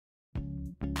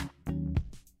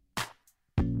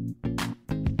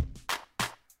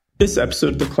This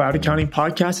episode of the Cloud Accounting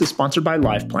Podcast is sponsored by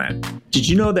LivePlan. Did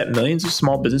you know that millions of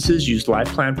small businesses use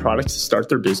LivePlan products to start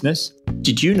their business?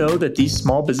 Did you know that these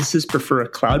small businesses prefer a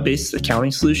cloud-based accounting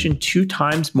solution 2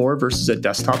 times more versus a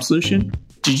desktop solution?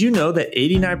 Did you know that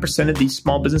 89% of these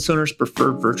small business owners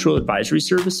prefer virtual advisory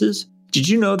services? Did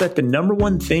you know that the number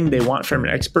one thing they want from an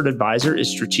expert advisor is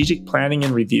strategic planning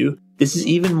and review? This is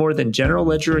even more than general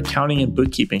ledger accounting and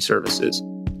bookkeeping services.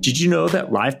 Did you know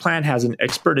that LivePlan has an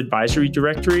expert advisory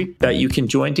directory that you can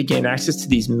join to gain access to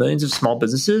these millions of small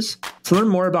businesses? To learn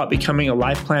more about becoming a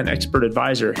LivePlan expert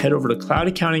advisor, head over to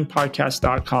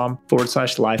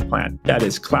cloudaccountingpodcast.com/LivePlan. That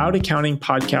is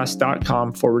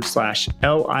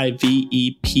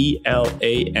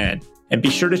cloudaccountingpodcast.com/LIVEPLAN. And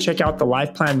be sure to check out the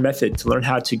LivePlan method to learn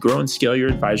how to grow and scale your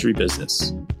advisory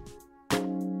business.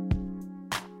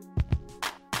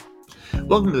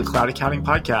 Welcome to the Cloud Accounting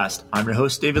Podcast. I'm your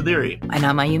host, David Leary. And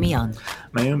I'm Mayumi Young.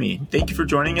 Mayumi, thank you for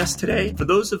joining us today. For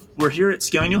those we're here at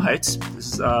Scaling New Heights.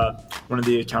 This is one of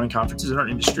the accounting conferences in our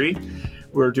industry.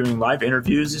 We're doing live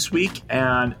interviews this week.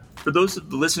 And for those of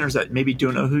the listeners that maybe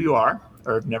don't know who you are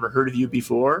or have never heard of you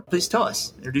before, please tell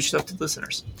us. Introduce yourself to the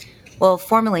listeners. Well,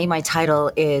 formally, my title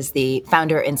is the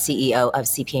founder and CEO of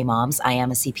CPA Moms. I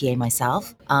am a CPA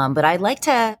myself, but I like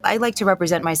to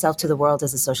represent myself to the world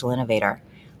as a social innovator,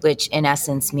 which in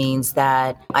essence means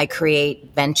that I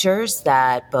create ventures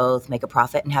that both make a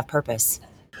profit and have purpose.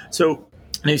 So,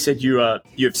 I know you said you have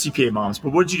CPA Moms,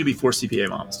 but what did you do before CPA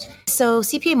Moms? So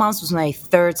CPA Moms was my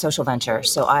third social venture.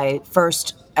 So I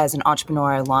first, as an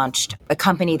entrepreneur, I launched a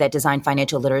company that designed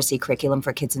financial literacy curriculum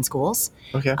for kids in schools.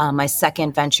 Okay. My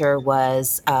second venture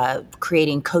was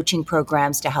creating coaching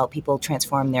programs to help people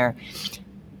transform their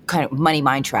kind of money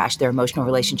mind trash, their emotional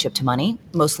relationship to money,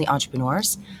 mostly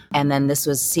entrepreneurs. And then this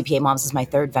was CPA Moms is my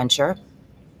third venture.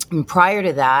 And prior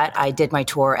to that, I did my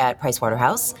tour at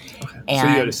Pricewaterhouse. Okay. So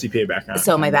you had a CPA background.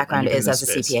 So my background is as a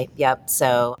CPA. Yep.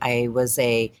 So I was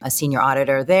a senior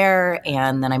auditor there,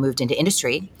 and then I moved into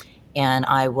industry, and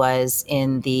I was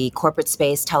in the corporate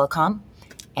space, telecom.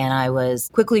 And I was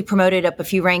quickly promoted up a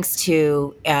few ranks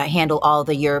to handle all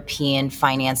the European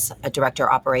finance director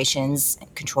operations,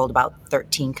 controlled about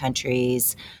 13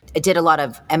 countries. I did a lot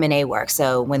of M&A work.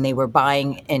 So when they were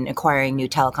buying and acquiring new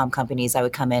telecom companies, I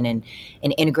would come in and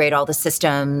integrate all the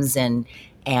systems and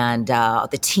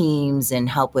the teams and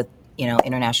help with,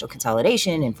 international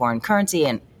consolidation and foreign currency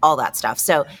and all that stuff.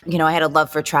 So, I had a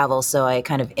love for travel. So I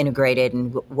kind of integrated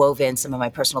and wove in some of my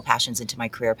personal passions into my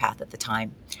career path at the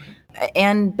time.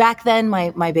 And back then,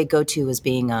 my big go-to was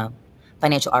being a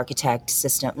financial architect.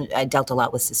 System. I dealt a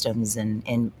lot with systems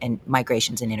and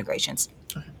migrations and integrations.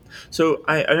 Okay. So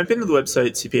I've been to the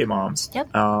website CPA Moms. Yep.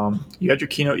 You had your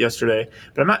keynote yesterday,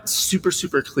 but I'm not super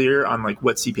clear on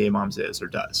what CPA Moms is or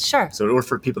does. Sure. So or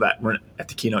for people that weren't at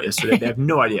the keynote yesterday, they have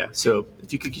no idea. So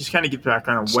if you could just kind of give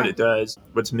background on what it does,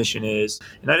 what its mission is,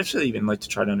 and I'd actually even like to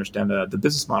try to understand the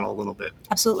business model a little bit.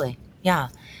 Absolutely. Yeah.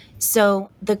 So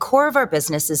the core of our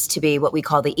business is to be what we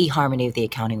call the eHarmony of the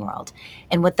accounting world.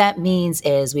 And what that means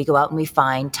is we go out and we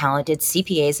find talented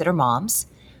CPAs that are moms.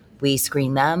 We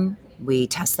screen them, we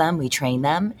test them, we train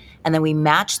them, and then we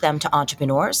match them to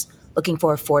entrepreneurs looking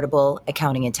for affordable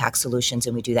accounting and tax solutions,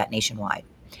 and we do that nationwide.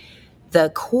 The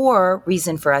core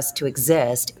reason for us to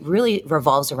exist really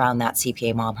revolves around that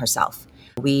CPA mom herself.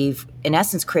 We've, in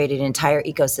essence, created an entire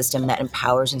ecosystem that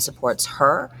empowers and supports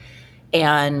her,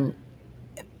 and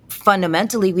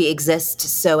fundamentally, we exist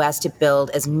so as to build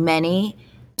as many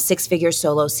six-figure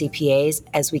solo CPAs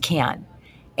as we can.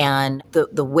 And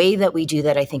the way that we do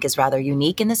that, I think, is rather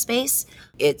unique in the space.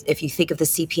 If you think of the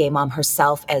CPA mom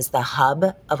herself as the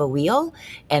hub of a wheel,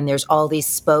 and there's all these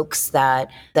spokes that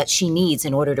she needs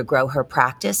in order to grow her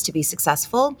practice to be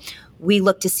successful, we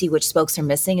look to see which spokes are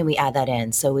missing and we add that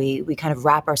in. So we kind of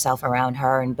wrap ourselves around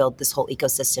her and build this whole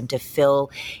ecosystem to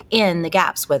fill in the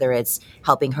gaps, whether it's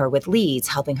helping her with leads,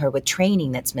 helping her with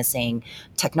training that's missing,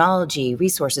 technology,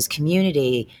 resources,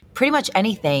 community, pretty much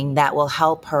anything that will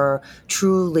help her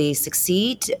truly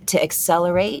succeed to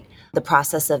accelerate the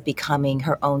process of becoming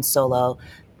her own solo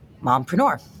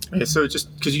mompreneur. Okay, so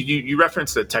just because you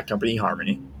referenced the tech company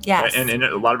eHarmony. Yes. And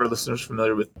a lot of our listeners are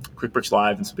familiar with QuickBooks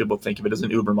Live, and some people think of it as an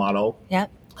Uber model.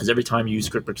 Yep. Because every time you use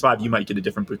QuickBooks Live, you might get a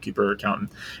different bookkeeper or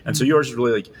accountant. And so yours is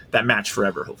really that match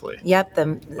forever, hopefully. Yep.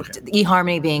 The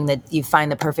eHarmony being that you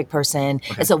find the perfect person.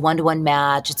 Okay. It's a one-to-one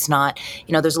match. It's not,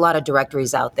 there's a lot of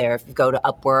directories out there. If you go to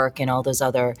Upwork and all those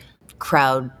other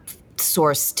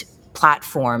crowd-sourced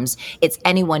platforms, it's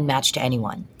anyone matched to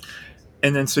anyone.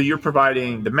 And then so you're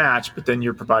providing the match, but then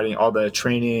you're providing all the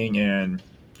training and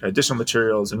additional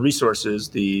materials and resources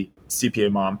the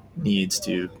CPA mom needs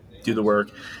to do the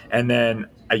work. And then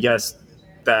I guess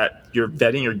that you're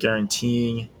vetting or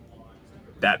guaranteeing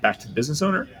that back to the business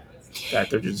owner, that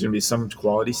there's going to be some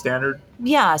quality standard?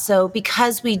 Yeah. So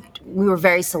because we were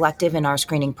very selective in our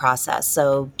screening process.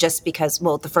 So just because,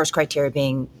 the first criteria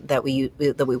being that we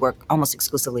work almost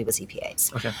exclusively with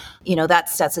CPAs. Okay. That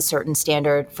sets a certain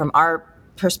standard from our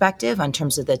perspective in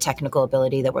terms of the technical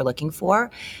ability that we're looking for.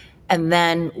 And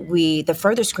then the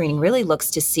further screening really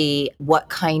looks to see what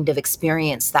kind of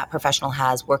experience that professional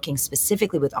has working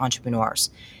specifically with entrepreneurs.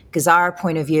 Because our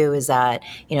point of view is that,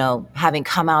 having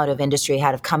come out of industry,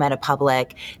 having come out of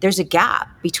public, there's a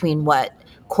gap between what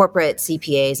corporate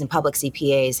CPAs and public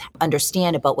CPAs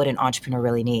understand about what an entrepreneur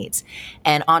really needs.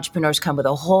 And entrepreneurs come with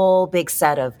a whole big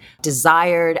set of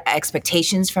desired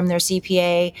expectations from their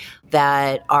CPA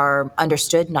that are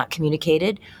understood, not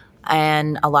communicated.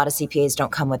 And a lot of CPAs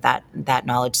don't come with that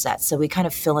knowledge set. So we kind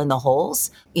of fill in the holes,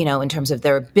 in terms of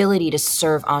their ability to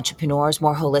serve entrepreneurs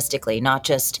more holistically, not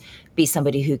just be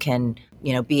somebody who can,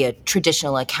 be a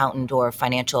traditional accountant or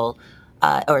financial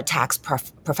or tax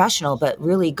professional, but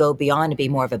really go beyond to be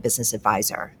more of a business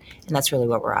advisor. And that's really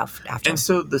what we're after. And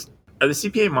so are the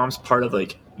CPA moms part of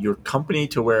like your company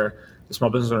to where the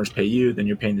small business owners pay you, then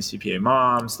you're paying the CPA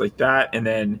moms like that? And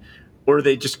then, or are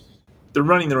they're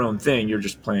running their own thing, you're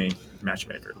just playing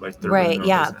matchmaker, like they're running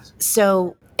their own business?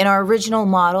 So in our original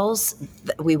models,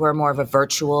 we were more of a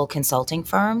virtual consulting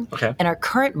firm. Okay. In our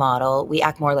current model, we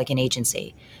act more like an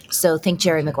agency. So think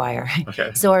Jerry Maguire.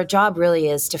 Okay. So our job really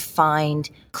is to find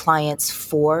clients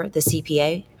for the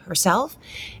CPA herself,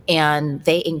 and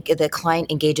the client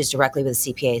engages directly with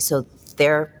the CPA. So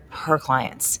they're her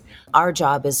clients. Our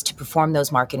job is to perform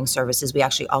those marketing services. We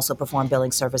actually also perform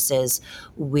billing services.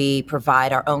 We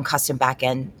provide our own custom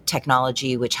back-end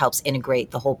technology, which helps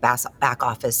integrate the whole back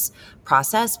office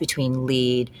process between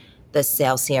lead, the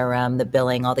sales CRM, the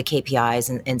billing, all the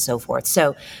KPIs, and so forth.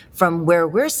 So from where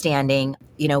we're standing,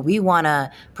 we want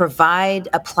to provide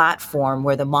a platform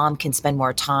where the mom can spend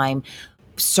more time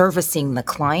servicing the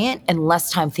client and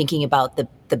less time thinking about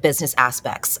the business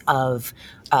aspects of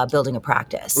building a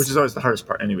practice. Which is always the hardest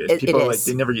part anyways. People are like,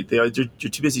 you're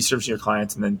too busy servicing your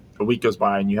clients, and then a week goes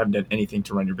by and you haven't done anything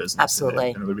to run your business. Absolutely.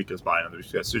 And another week goes by, another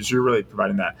week goes by. So you're really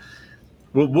providing that.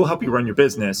 We'll help you run your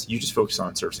business. You just focus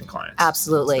on servicing clients.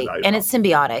 Absolutely. And it's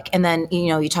symbiotic. And then,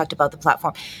 you talked about the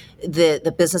platform,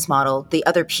 the business model. The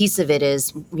other piece of it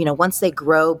is, once they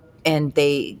grow and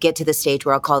they get to the stage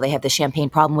where they have the champagne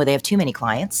problem where they have too many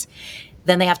clients,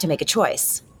 then they have to make a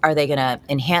choice. Are they going to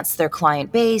enhance their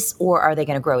client base, or are they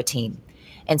going to grow a team?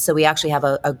 And so we actually have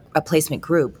a placement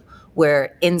group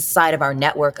where inside of our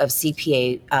network of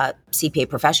CPA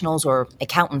professionals or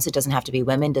accountants, it doesn't have to be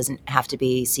women, doesn't have to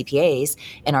be CPAs,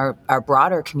 in our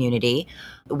broader community,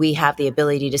 we have the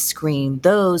ability to screen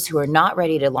those who are not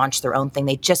ready to launch their own thing.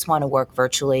 They just want to work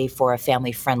virtually for a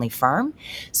family-friendly firm.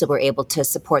 So we're able to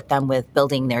support them with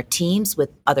building their teams with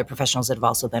other professionals that have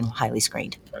also been highly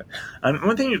screened. Okay.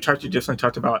 One thing you definitely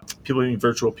talked about people being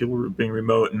virtual, people being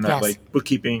remote, and that like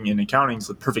bookkeeping and accounting is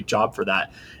the perfect job for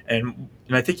that. And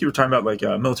I think you were talking about like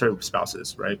military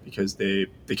spouses, right? Because they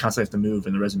constantly have to move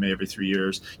in the resume every 3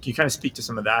 years. Can you kind of speak to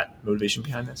some of that motivation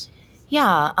behind this?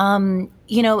 Yeah.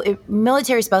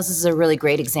 Military spouses is a really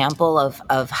great example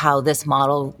of how this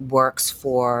model works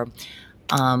for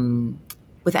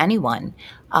with anyone.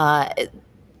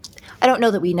 I don't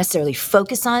know that we necessarily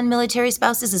focus on military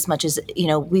spouses as much as,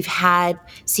 we've had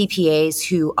CPAs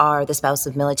who are the spouse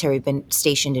of military, have been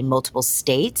stationed in multiple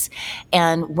states.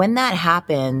 And when that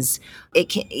happens, it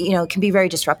can be very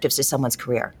disruptive to someone's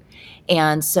career.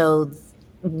 And so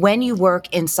when you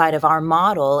work inside of our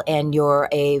model and you're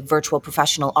a virtual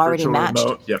professional already matched,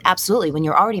 remote, yep. Absolutely. When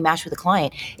you're already matched with a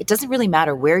client, it doesn't really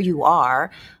matter where you are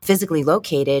physically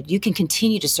located. You can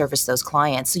continue to service those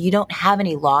clients. So you don't have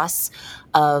any loss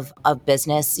of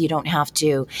business. You don't have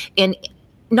to, and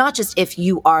not just if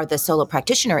you are the solo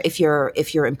practitioner, if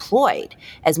you're employed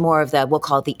as more of we'll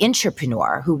call it the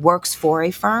intrapreneur who works for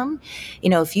a firm,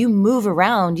 if you move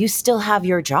around, you still have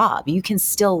your job. You can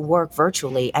still work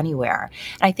virtually anywhere.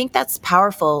 And I think that's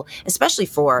powerful, especially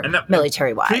for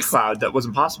military-wise. Pre-cloud, that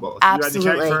wasn't possible. If Absolutely. you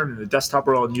had the accounting firm in the desktop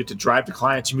world and you had to drive the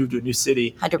clients, you moved to a new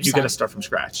city, 100%. you're going to start from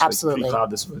scratch. Absolutely. Like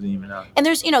pre-cloud, this wasn't even out. And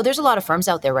there's a lot of firms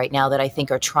out there right now that I think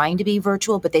are trying to be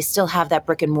virtual, but they still have that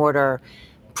brick and mortar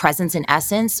presence in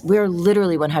essence. We're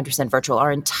literally 100% virtual.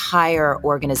 Our entire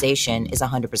organization is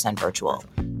 100% virtual.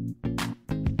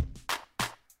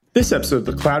 This episode of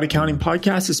the Cloud Accounting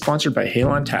Podcast is sponsored by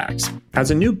Halon Tax.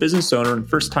 As a new business owner and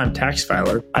first-time tax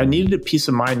filer, I needed a peace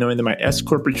of mind knowing that my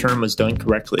S-Corp return was done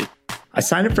correctly. I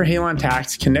signed up for Halon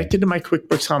Tax, connected to my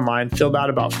QuickBooks Online, filled out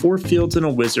about 4 fields in a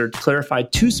wizard,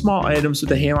 clarified 2 small items with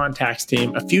the Halon Tax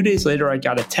team. A few days later, I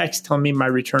got a text telling me my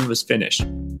return was finished.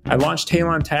 I launched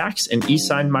Halon Tax and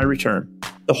e-signed my return.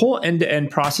 The whole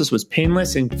end-to-end process was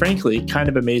painless and, frankly, kind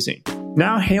of amazing.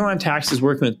 Now, Halon Tax is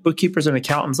working with bookkeepers and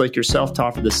accountants like yourself to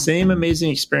offer the same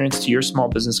amazing experience to your small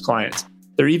business clients.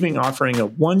 They're even offering a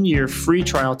 1-year free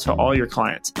trial to all your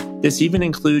clients. This even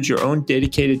includes your own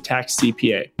dedicated tax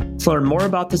CPA. To learn more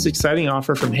about this exciting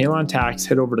offer from Halon Tax,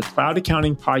 head over to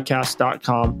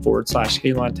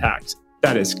cloudaccountingpodcast.com/Halon Tax.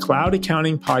 That is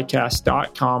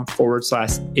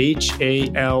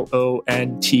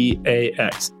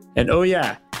cloudaccountingpodcast.com/HALONTAX. And oh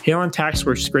yeah, Halon Tax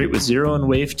works great with Xero and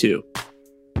Wave too.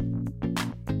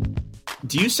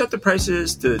 Do you set the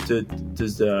prices?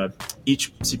 Does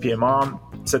each CPA mom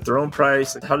set their own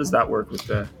price? How does that work with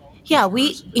the... Yeah,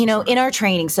 we, in our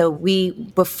training,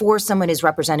 before someone is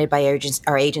represented by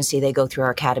our agency, they go through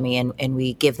our academy and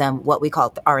we give them what we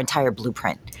call our entire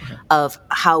blueprint of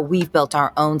how we've built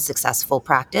our own successful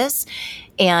practice.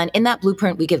 And in that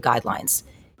blueprint, we give guidelines.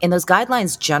 And those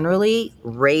guidelines generally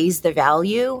raise the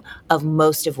value of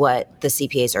most of what the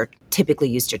CPAs are typically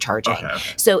used to charging. Okay.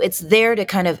 So it's there to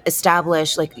kind of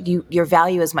establish your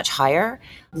value is much higher.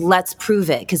 Let's prove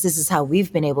it, because this is how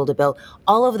we've been able to build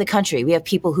all over the country. We have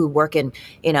people who work in,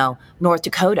 North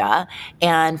Dakota,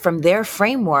 and from their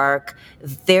framework,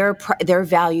 their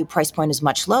value price point is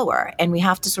much lower. And we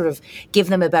have to sort of give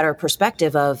them a better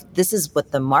perspective of this is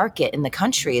what the market in the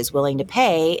country is willing to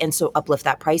pay, and so uplift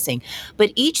that pricing.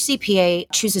 But each CPA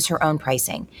chooses her own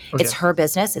pricing. Okay. It's her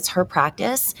business, it's her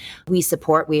practice. We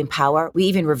support, we empower, we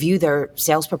even review their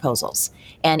sales proposals.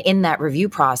 And in that review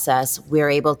process, we're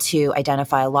able to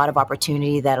identify a lot of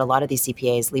opportunity that a lot of these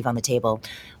CPAs leave on the table.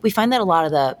 We find that a lot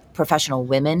of the professional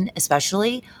women,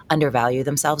 especially, undervalue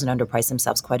themselves and underprice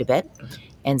themselves quite a bit.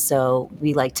 And so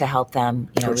we like to help them,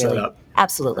 Torch that up.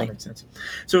 Absolutely. That makes sense.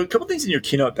 So a couple things in your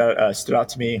keynote that stood out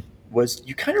to me was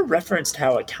you kind of referenced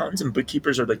how accountants and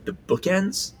bookkeepers are like the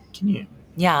bookends. Can you?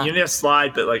 Yeah. You need a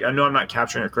slide, but I know I'm not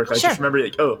capturing it correctly. Sure. I just remember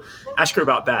ask her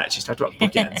about that. She's talked about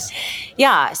bookends.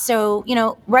 Yeah. So,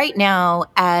 right now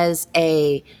as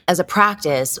a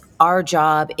practice, our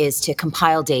job is to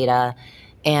compile data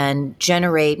and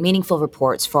generate meaningful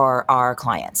reports for our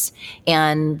clients.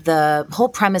 And the whole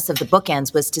premise of the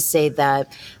bookends was to say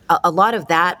that a lot of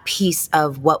that piece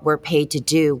of what we're paid to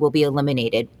do will be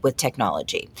eliminated with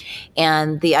technology.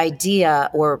 And the idea,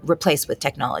 or replaced with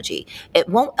technology, it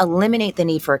won't eliminate the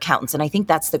need for accountants. And I think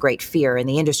that's the great fear in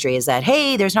the industry is that,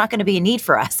 hey, there's not going to be a need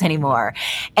for us anymore.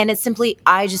 And it's simply,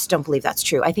 I just don't believe that's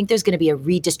true. I think there's going to be a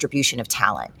redistribution of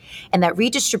talent. And that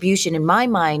redistribution, in my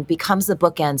mind, becomes the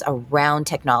bookends around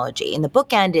technology. And the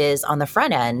bookend is, on the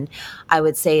front end, I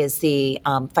would say, is the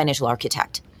financial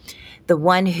architect. The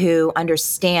one who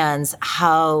understands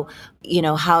how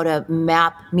to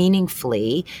map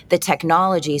meaningfully the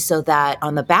technology so that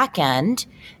on the back end,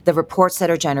 the reports that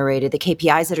are generated, the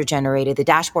KPIs that are generated, the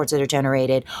dashboards that are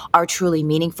generated are truly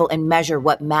meaningful and measure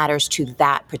what matters to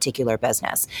that particular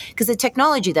business. Because the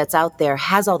technology that's out there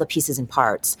has all the pieces and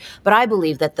parts. But I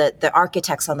believe that the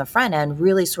architects on the front end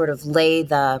really sort of lay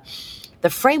the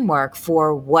framework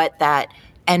for what that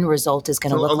end result is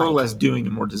going to look like. A little less doing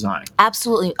and more design.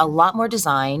 Absolutely. A lot more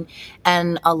design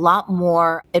and a lot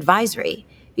more advisory.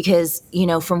 Because,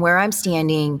 from where I'm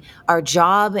standing, our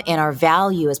job and our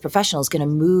value as professionals is going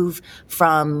to move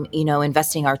from,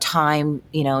 investing our time,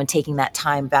 and taking that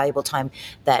time, valuable time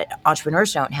that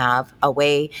entrepreneurs don't have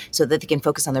away so that they can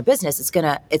focus on their business. It's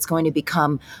going to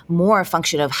become more a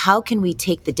function of how can we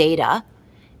take the data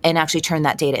and actually turn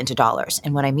that data into dollars.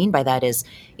 And what I mean by that is,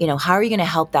 how are you going to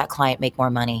help that client make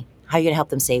more money? How are you going to help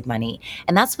them save money?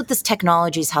 And that's what this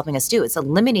technology is helping us do. It's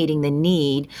eliminating the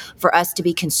need for us to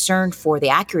be concerned for the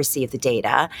accuracy of the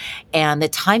data and the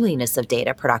timeliness of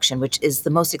data production, which is the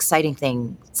most exciting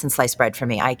thing since sliced bread for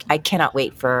me. I cannot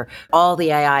wait for all the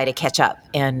AI to catch up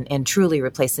and truly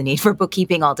replace the need for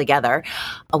bookkeeping altogether.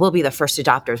 We'll be the first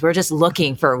adopters. We're just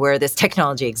looking for where this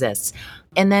technology exists.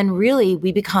 And then really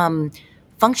we become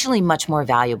functionally much more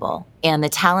valuable. And the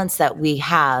talents that we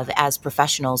have as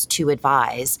professionals to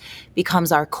advise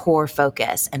becomes our core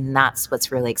focus. And that's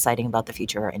what's really exciting about the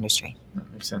future of our industry.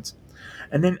 That makes sense.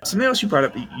 And then something else you brought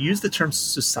up, you used the term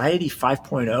Society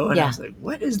 5.0, and I was like,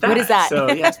 what is that? What is that? So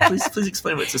yes, please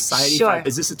explain what Society 5.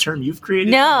 Is this a term you've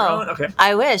created? No, okay.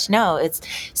 I wish. No, it's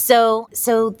so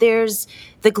there's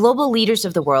the global leaders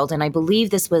of the world, and I believe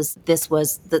this was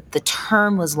the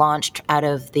term was launched out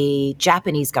of the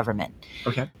Japanese government.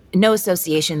 Okay. No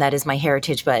association, that is my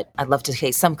heritage, but I'd love to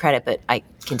take some credit, but I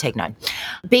can take none.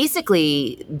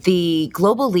 Basically, the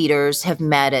global leaders have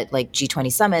met at like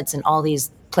G20 summits and all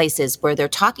these places where they're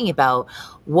talking about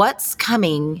what's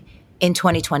coming in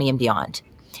 2020 and beyond.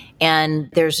 And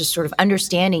there's a sort of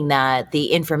understanding that the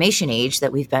information age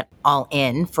that we've been all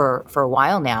in for a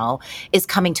while now is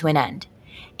coming to an end.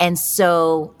 And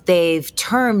so they've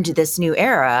termed this new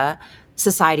era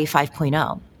Society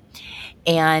 5.0.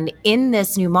 And in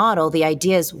this new model, the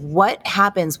idea is what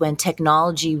happens when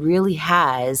technology really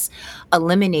has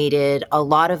eliminated a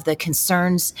lot of the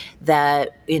concerns and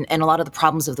a lot of the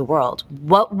problems of the world.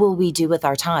 What will we do with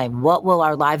our time? What will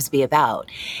our lives be about?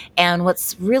 And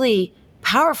what's really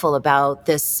powerful about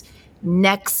this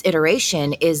next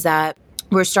iteration is that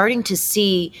we're starting to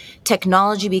see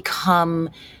technology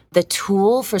become the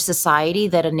tool for society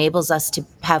that enables us to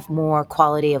have more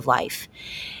quality of life.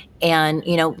 And,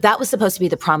 that was supposed to be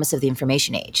the promise of the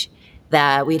information age,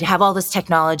 that we'd have all this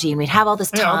technology and we'd have all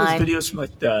this time. All those videos from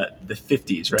like the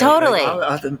 50s, right? Totally.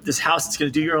 Like, this house is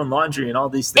going to do your own laundry and all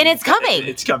these things. And it's coming.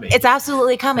 It's coming. It's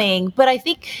absolutely coming. But I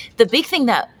think the big thing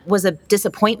that was a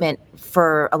disappointment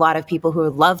for a lot of people who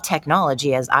love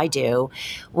technology, as I do,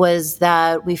 was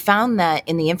that we found that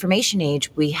in the information age,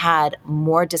 we had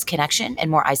more disconnection and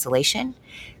more isolation.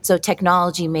 So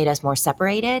technology made us more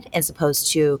separated as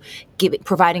opposed to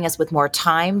providing us with more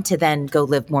time to then go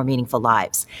live more meaningful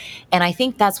lives. And I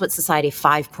think that's what Society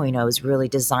 5.0 is really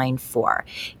designed for.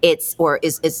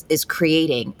 Is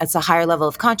creating. It's a higher level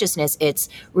of consciousness. It's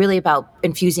really about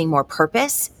infusing more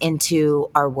purpose into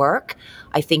our work.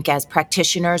 I think as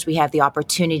practitioners, we have the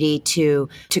opportunity to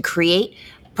create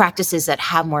practices that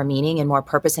have more meaning and more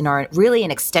purpose and are really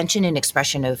an extension and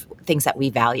expression of things that we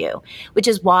value, which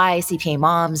is why CPA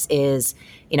Moms is,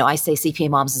 I say CPA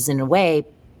Moms is in a way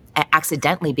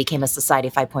accidentally became a Society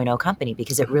 5.0 company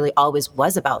because it really always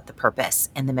was about the purpose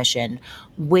and the mission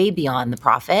way beyond the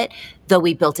profit, though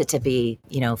we built it to be,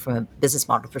 from a business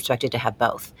model perspective to have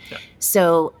both. Yeah.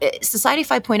 So Society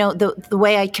 5.0, the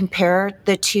way I compare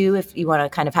the two, if you want to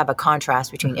kind of have a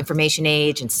contrast between information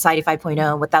age and Society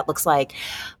 5.0, what that looks like,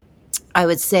 I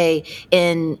would say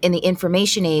in the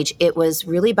information age, it was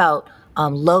really about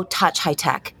low touch, high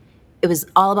tech. It was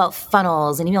all about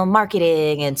funnels and email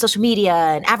marketing and social media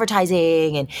and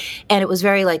advertising. And it was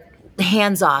very like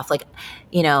hands off, like,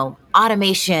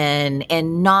 automation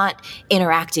and not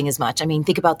interacting as much. I mean,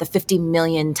 think about the 50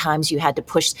 million times you had to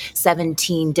push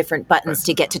 17 different buttons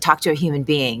to get to talk to a human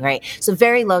being, right? So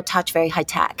very low touch, very high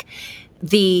tech.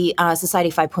 The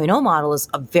Society 5.0 model is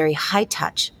a very high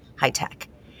touch, high tech.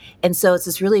 And so it's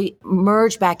this really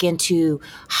merge back into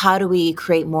how do we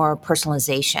create more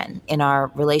personalization in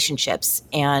our relationships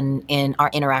and in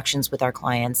our interactions with our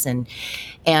clients. And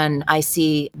I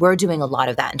see we're doing a lot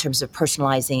of that in terms of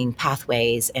personalizing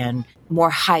pathways and more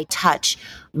high touch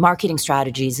marketing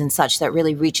strategies and such that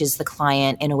really reaches the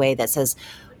client in a way that says,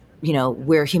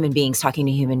 we're human beings talking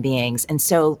to human beings. And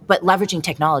so, but leveraging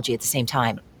technology at the same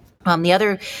time. The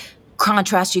other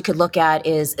contrast you could look at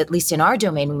is, at least in our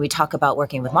domain, when we talk about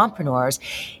working with mompreneurs,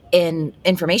 in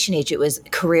information age, it was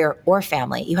career or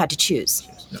family. You had to choose.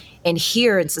 Yeah. And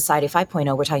here in Society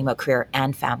 5.0, we're talking about career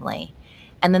and family.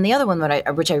 And then the other one,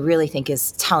 which I really think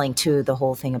is telling to the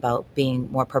whole thing about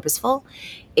being more purposeful,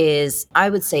 is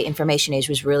I would say information age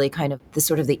was really kind of the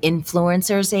sort of the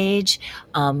influencers age,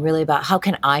 really about how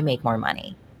can I make more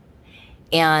money?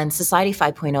 And Society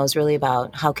 5.0 is really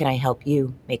about how can I help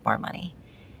you make more money?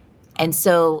 And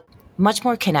so much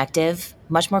more connective,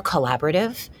 much more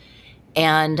collaborative,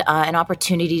 and an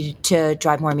opportunity to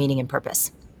drive more meaning and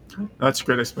purpose. That's a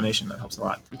great explanation. That helps a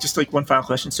lot. Just like one final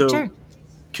question. So Sure.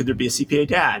 Could there be a CPA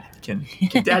dad? Can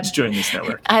dads join this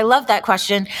network? I love that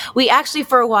question. We actually,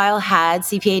 for a while, had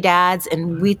CPA dads,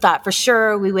 and we thought for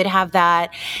sure we would have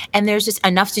that. And there's just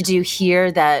enough to do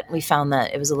here that we found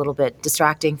that it was a little bit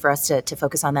distracting for us to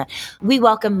focus on that. We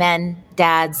welcome men,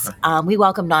 dads. We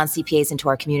welcome non-CPAs into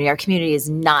our community. Our community is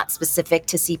not specific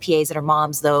to CPAs that are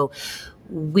moms, though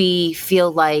we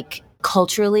feel like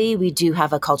culturally we do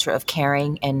have a culture of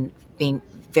caring and being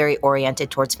very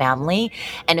oriented towards family.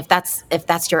 And if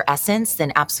that's your essence,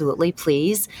 then absolutely,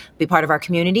 please be part of our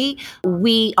community.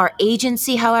 Our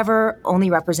agency, however, only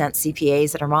represents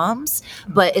CPAs that are moms.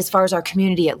 But as far as our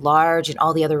community at large and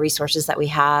all the other resources that we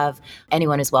have,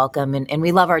 anyone is welcome. And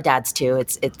we love our dads too.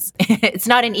 It's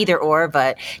not an either or,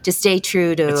 but to stay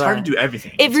true to. It's hard to do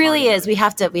everything. It really is. We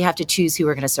have to choose who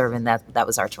we're going to serve, and that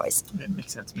was our choice. It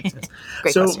makes sense.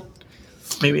 Great question.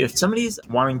 Maybe if somebody's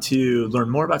wanting to learn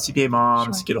more about CPA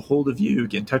moms, get a hold of you,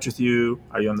 get in touch with you,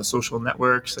 are you on the social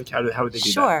networks? Like how would they do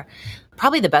that? Sure.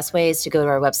 Probably the best way is to go to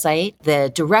our website.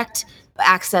 The direct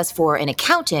access for an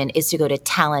accountant is to go to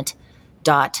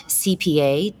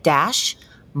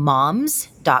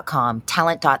talent.cpa-moms.com,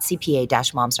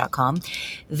 talent.cpa-moms.com.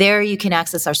 There you can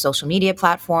access our social media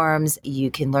platforms.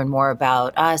 You can learn more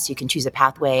about us. You can choose a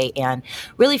pathway. And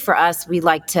really for us, we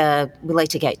like to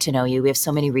get to know you. We have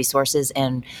so many resources,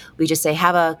 and we just say,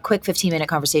 have a quick 15-minute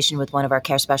conversation with one of our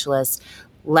care specialists.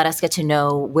 Let us get to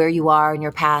know where you are in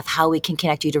your path, how we can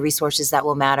connect you to resources that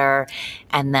will matter,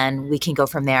 and then we can go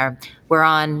from there. We're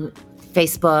on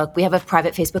Facebook. We have a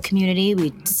private Facebook community.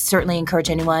 We certainly encourage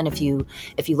anyone, if you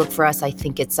look for us, I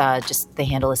think it's just the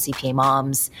handle is CPA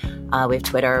Moms. We have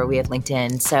Twitter, we have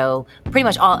LinkedIn. So pretty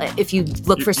much all, if you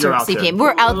look for CPA,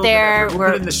 we're out there. We'll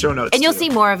put it in the show notes. And you'll see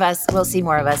more of us. We'll see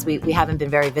more of us. We haven't been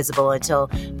very visible until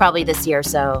probably this year.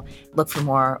 So look for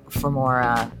more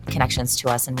connections to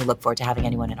us, and we look forward to having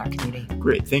anyone in our community.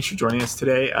 Great. Thanks for joining us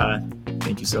today.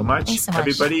 Thank you so much. Thanks so much.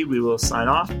 Everybody, we will sign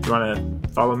off. If you want to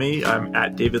follow me, I'm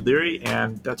at David Leary.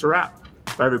 And that's a wrap.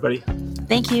 Bye, everybody.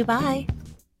 Thank you. Bye.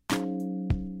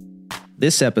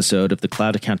 This episode of the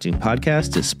Cloud Accounting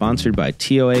Podcast is sponsored by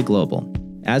TOA Global.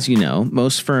 As you know,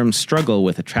 most firms struggle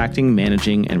with attracting,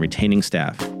 managing, and retaining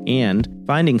staff. And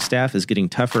finding staff is getting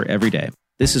tougher every day.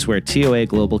 This is where TOA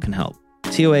Global can help.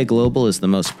 TOA Global is the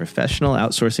most professional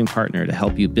outsourcing partner to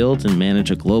help you build and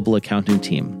manage a global accounting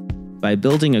team. By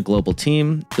building a global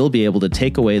team, you'll be able to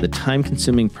take away the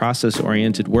time-consuming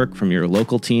process-oriented work from your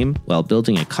local team while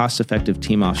building a cost-effective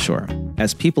team offshore.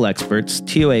 As people experts,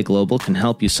 TOA Global can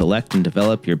help you select and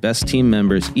develop your best team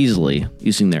members easily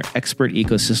using their expert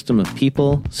ecosystem of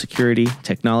people, security,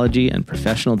 technology, and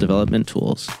professional development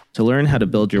tools. To learn how to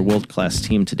build your world-class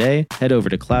team today, head over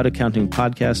to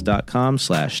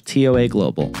cloudaccountingpodcast.com/TOA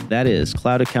Global. That is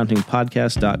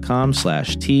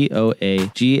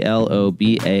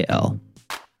cloudaccountingpodcast.com/TOAGLOBAL.